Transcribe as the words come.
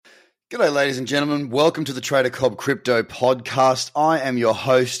G'day, ladies and gentlemen. Welcome to the Trader Cobb Crypto Podcast. I am your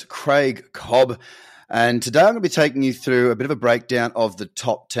host, Craig Cobb, and today I'm going to be taking you through a bit of a breakdown of the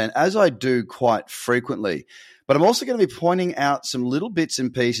top 10, as I do quite frequently. But I'm also going to be pointing out some little bits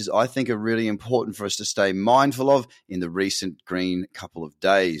and pieces I think are really important for us to stay mindful of in the recent green couple of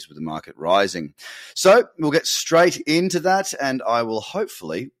days with the market rising. So we'll get straight into that, and I will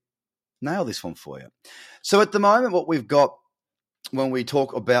hopefully nail this one for you. So at the moment, what we've got when we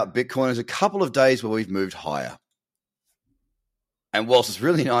talk about Bitcoin is a couple of days where we've moved higher. And whilst it's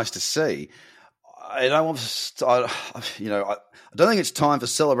really nice to see, I don't think it's time for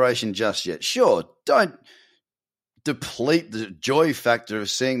celebration just yet. Sure, don't deplete the joy factor of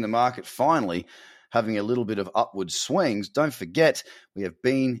seeing the market finally having a little bit of upward swings. Don't forget, we have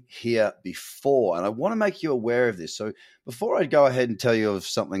been here before, and I want to make you aware of this. So before I go ahead and tell you of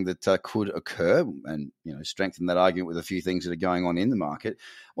something that could occur and strengthen that argument with a few things that are going on in the market,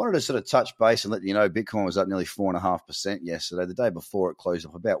 I wanted to sort of touch base and let you know Bitcoin was up nearly 4.5% yesterday. The day before it closed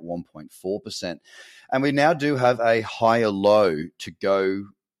off about 1.4%. And we now do have a higher low to go.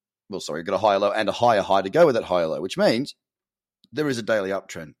 Well, sorry, we've got a higher low and a higher high to go with that higher low, which means there is a daily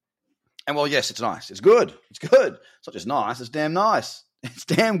uptrend. And well, yes, it's nice. It's good. It's good. It's not just nice. It's damn nice. It's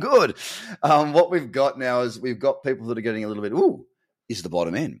damn good. What we've got now is we've got people that are getting a little bit, is the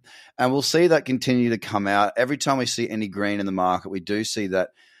bottom end. And we'll see that continue to come out. Every time we see any green in the market, we do see that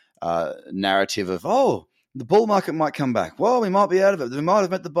narrative of, the bull market might come back. Well, we might be out of it. We might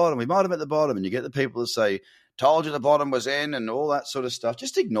have met the bottom. We might have met the bottom. And you get the people that say, told you the bottom was in and all that sort of stuff.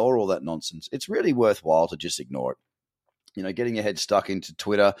 Just ignore all that nonsense. It's really worthwhile to just ignore it. Getting your head stuck into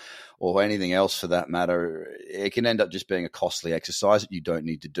Twitter or anything else for that matter, it can end up just being a costly exercise that you don't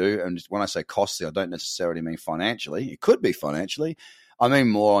need to do. And when I say costly, I don't necessarily mean financially. It could be financially. I mean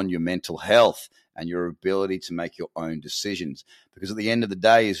more on your mental health and your ability to make your own decisions. Because at the end of the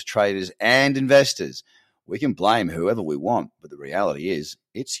day, as traders and investors, we can blame whoever we want, but the reality is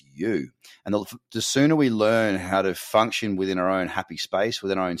it's you. And the sooner we learn how to function within our own happy space,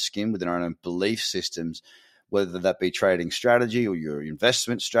 within our own skin, within our own belief systems, whether that be trading strategy or your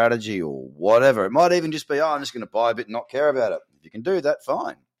investment strategy or whatever. It might even just be, I'm just going to buy a bit and not care about it. If you can do that,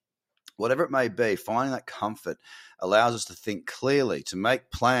 fine. Whatever it may be, finding that comfort allows us to think clearly, to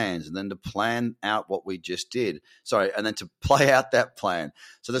make plans, and then to plan out what we just did. And then to play out that plan.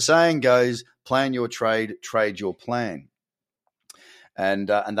 So the saying goes, plan your trade, trade your plan. And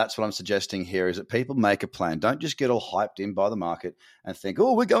that's what I'm suggesting here is that people make a plan. Don't just get all hyped in by the market and think,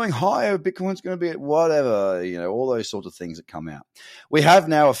 we're going higher, Bitcoin's going to be at whatever, all those sorts of things that come out. We have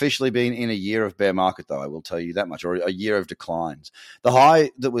now officially been in a year of bear market, though, I will tell you that much, or a year of declines. The high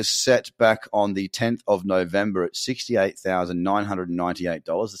that was set back on the 10th of November at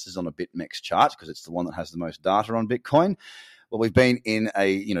 $68,998. This is on a BitMEX chart because it's the one that has the most data on Bitcoin. Well, we've been in a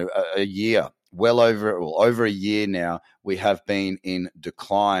year. Over a year now, we have been in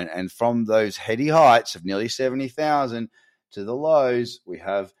decline. And from those heady heights of nearly 70,000 to the lows, we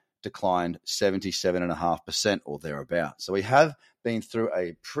have declined 77.5% or thereabout. So we have been through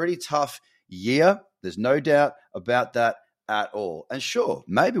a pretty tough year. There's no doubt about that at all. And sure,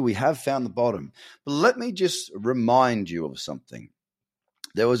 maybe we have found the bottom. But let me just remind you of something.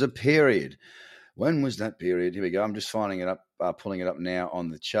 There was a period. When was that period? Here we go. I'm just finding it up, pulling it up now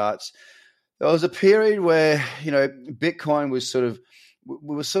on the charts. There was a period where, Bitcoin was we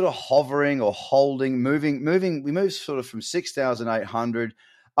were sort of hovering or holding, moving. We moved sort of from 6,800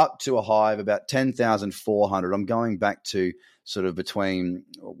 up to a high of about 10,400. I'm going back to sort of between,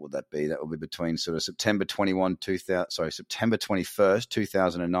 what would that be? That would be between sort of September 21st,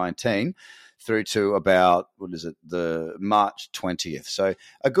 2019 through to about, the March 20th. So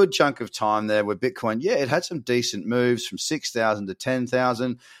a good chunk of time there where Bitcoin, it had some decent moves from 6,000 to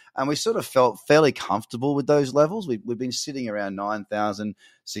 10,000. And we sort of felt fairly comfortable with those levels. We've been sitting around 9,000,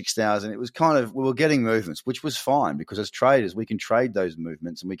 6,000. It was we were getting movements, which was fine because as traders, we can trade those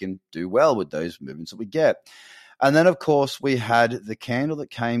movements and we can do well with those movements that we get. And then, of course, we had the candle that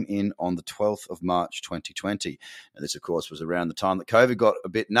came in on the 12th of March, 2020. And this, of course, was around the time that COVID got a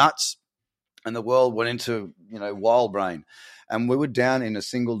bit nuts and the world went into, wild brain. And we were down in a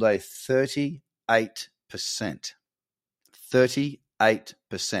single day 38%. 38%.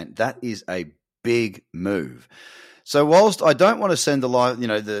 That is a big move. So whilst I don't want to send I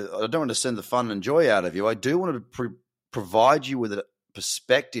don't want to send the fun and joy out of you, I do want to provide you with a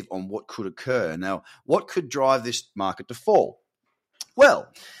perspective on what could occur. Now, what could drive this market to fall? Well,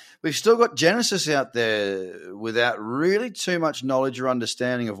 we've still got Genesis out there without really too much knowledge or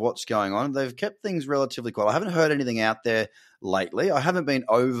understanding of what's going on. They've kept things relatively quiet. I haven't heard anything out there lately. I haven't been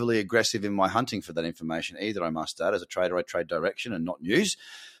overly aggressive in my hunting for that information either, I must add. As a trader, I trade direction and not news.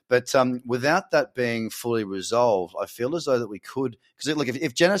 But without that being fully resolved, I feel as though that we could, because look,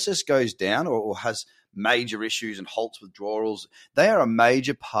 if Genesis goes down or has major issues and halts withdrawals, they are a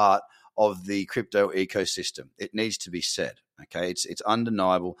major part of the crypto ecosystem. It needs to be said. Okay, it's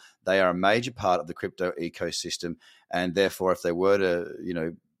undeniable. They are a major part of the crypto ecosystem, and therefore, if they were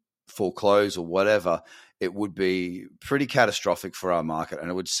to, foreclose or whatever, it would be pretty catastrophic for our market,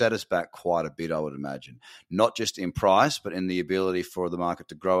 and it would set us back quite a bit, I would imagine, not just in price, but in the ability for the market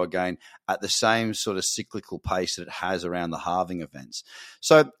to grow again at the same sort of cyclical pace that it has around the halving events.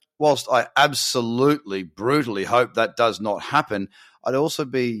 So whilst I absolutely brutally hope that does not happen, I'd also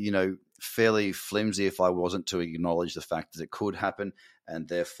be, fairly flimsy if I wasn't to acknowledge the fact that it could happen, and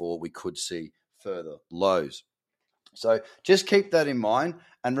therefore we could see further lows. So just keep that in mind.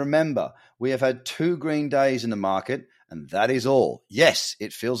 And remember, we have had 2 green days in the market, and that is all. Yes,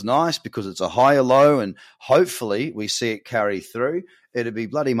 it feels nice because it's a higher low, and hopefully we see it carry through. It'd be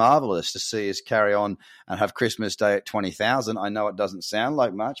bloody marvelous to see us carry on and have Christmas Day at 20,000. I know it doesn't sound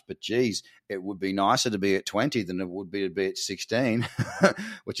like much, but geez, it would be nicer to be at 20 than it would be to be at 16,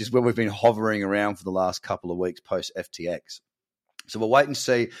 which is where we've been hovering around for the last couple of weeks post FTX. So we'll wait and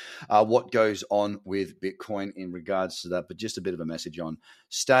see what goes on with Bitcoin in regards to that. But just a bit of a message on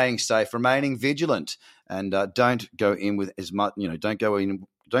staying safe, remaining vigilant, and don't go in with as much. Don't go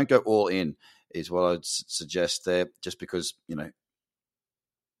all in is what I'd suggest there. Just because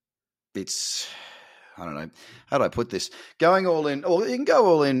it's. I don't know. How do I put this? Going all in, or you can go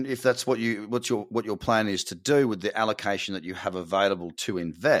all in if that's what your plan is to do with the allocation that you have available to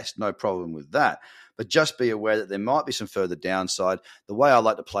invest. No problem with that. But just be aware that there might be some further downside. The way I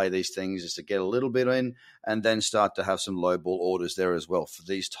like to play these things is to get a little bit in and then start to have some low ball orders there as well for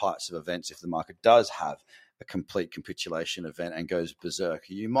these types of events if the market does have a complete capitulation event and goes berserk.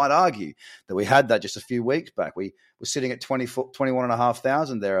 You might argue that we had that just a few weeks back. We were sitting at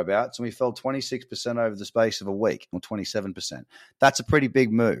 21,500 thereabouts, and we fell 26% over the space of a week, or 27%. That's a pretty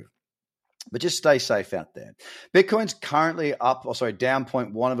big move. But just stay safe out there. Bitcoin's currently down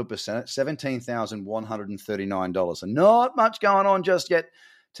 0.1% at $17,139. So not much going on just yet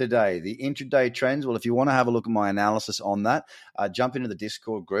today. The intraday trends, well, if you want to have a look at my analysis on that, jump into the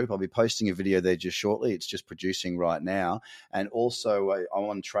Discord group. I'll be posting a video there just shortly. It's just producing right now. And also I'm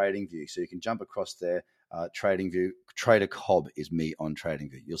on TradingView, so you can jump across there. TradingView, Trader Cobb is me on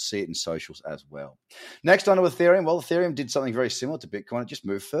TradingView. You'll see it in socials as well. Next on to Ethereum. Well, Ethereum did something very similar to Bitcoin. It just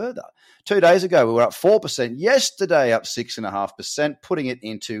moved further. 2 days ago, we were up 4%. Yesterday, up 6.5%, putting it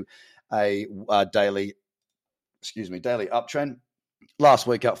into a daily uptrend. Last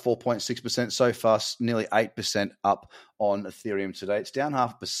week, up 4.6%. So far, nearly 8% up on Ethereum today. It's down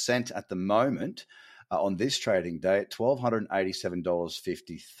 0.5% at the moment. On this trading day at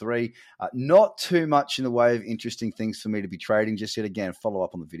 $1,287.53. Not too much in the way of interesting things for me to be trading just yet. Again, follow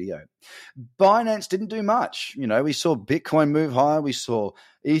up on the video. Binance didn't do much. We saw Bitcoin move higher. We saw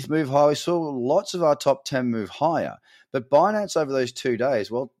ETH move higher. We saw lots of our top 10 move higher. But Binance over those 2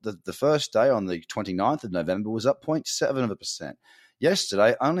 days, well, the first day on the 29th of November was up 0.7%.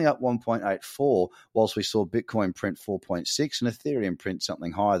 Yesterday, only up 1.84, whilst we saw Bitcoin print 4.6 and Ethereum print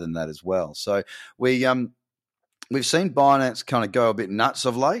something higher than that as well. So we've seen Binance kind of go a bit nuts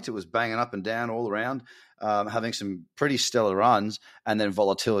of late. It was banging up and down all around, having some pretty stellar runs, and then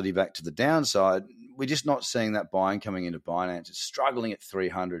volatility back to the downside. We're just not seeing that buying coming into Binance. It's struggling at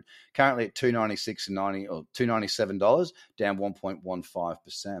 300, currently at $296.90 or $297, down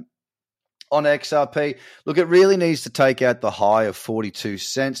 1.15%. On XRP, look, it really needs to take out the high of 42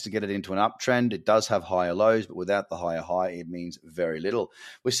 cents to get it into an uptrend. It does have higher lows, but without the higher high, it means very little.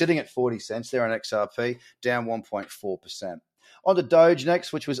 We're sitting at 40 cents there on XRP, down 1.4%. On to Doge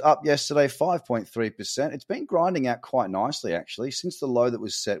next, which was up yesterday, 5.3%. It's been grinding out quite nicely, actually, since the low that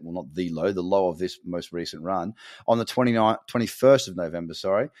was set, well, not the low of this most recent run, on the 21st of November,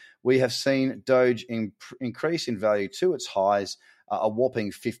 we have seen Doge increase in value to its highs, a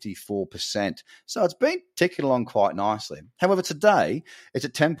whopping 54%. So it's been ticking along quite nicely. However, today it's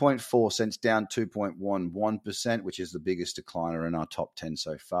at 10.4 cents, down 2.11%, which is the biggest decliner in our top 10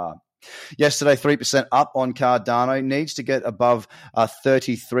 so far. Yesterday, 3% up on Cardano. Needs to get above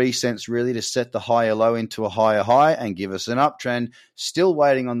 33 cents really to set the higher low into a higher high and give us an uptrend. Still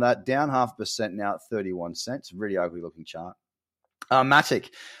waiting on that. Down 0.5% now at 31 cents. Really ugly looking chart.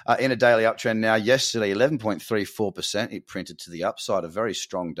 Matic in a daily uptrend now. Yesterday, 11.34%. It printed to the upside. A very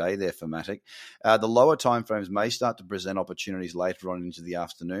strong day there for Matic. The lower timeframes may start to present opportunities later on into the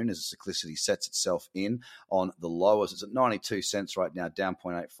afternoon as the cyclicity sets itself in on the lowers. It's at 92 cents right now, down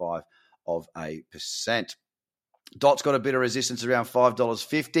 0.85%. Dot's got a bit of resistance around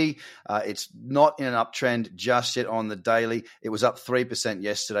 $5.50. It's not in an uptrend just yet on the daily. It was up 3%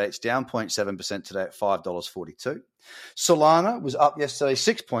 yesterday. It's down 0.7% today at $5.42. Solana was up yesterday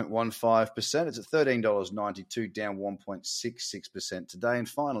 6.15%. It's at $13.92, down 1.66% today. And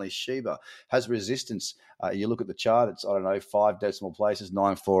finally, Shiba has resistance. You look at the chart, it's, 5 decimal places,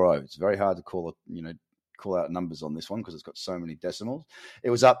 940. It's very hard to call out numbers on this one because it's got so many decimals. It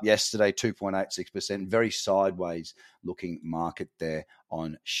was up yesterday 2.86%. Very sideways looking market there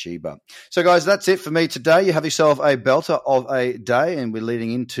on Shiba. So guys, that's it for me today. You have yourself a belter of a day, and we're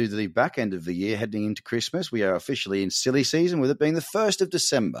leading into the back end of the year, heading into Christmas. We are officially in silly season, with it being the 1st of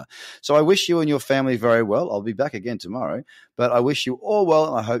December. So I wish you and your family very well. I'll be back again tomorrow, but I wish you all well,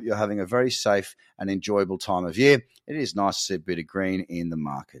 and I hope you're having a very safe and enjoyable time of year. It is nice to see a bit of green in the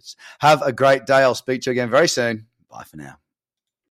markets. Have a great day. I'll speak to you again very soon. Bye for now.